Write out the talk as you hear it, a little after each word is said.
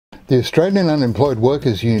The Australian Unemployed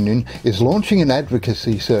Workers Union is launching an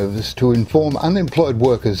advocacy service to inform unemployed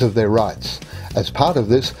workers of their rights. As part of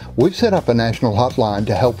this, we've set up a national hotline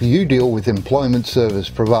to help you deal with employment service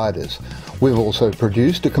providers. We've also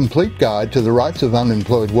produced a complete guide to the rights of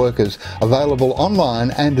unemployed workers, available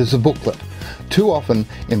online and as a booklet. Too often,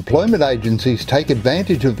 employment agencies take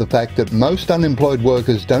advantage of the fact that most unemployed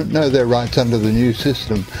workers don't know their rights under the new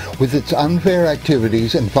system, with its unfair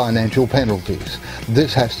activities and financial penalties.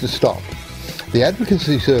 This has to stop. The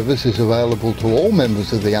advocacy service is available to all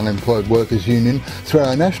members of the Unemployed Workers Union through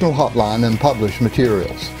our national hotline and published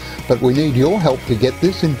materials. But we need your help to get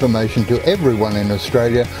this information to everyone in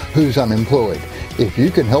Australia who's unemployed. If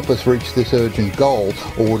you can help us reach this urgent goal,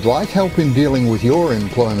 or would like help in dealing with your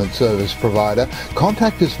employment service provider,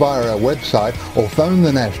 contact us via our website or phone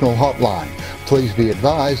the national hotline. Please be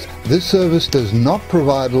advised, this service does not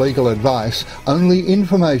provide legal advice, only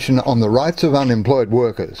information on the rights of unemployed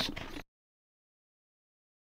workers.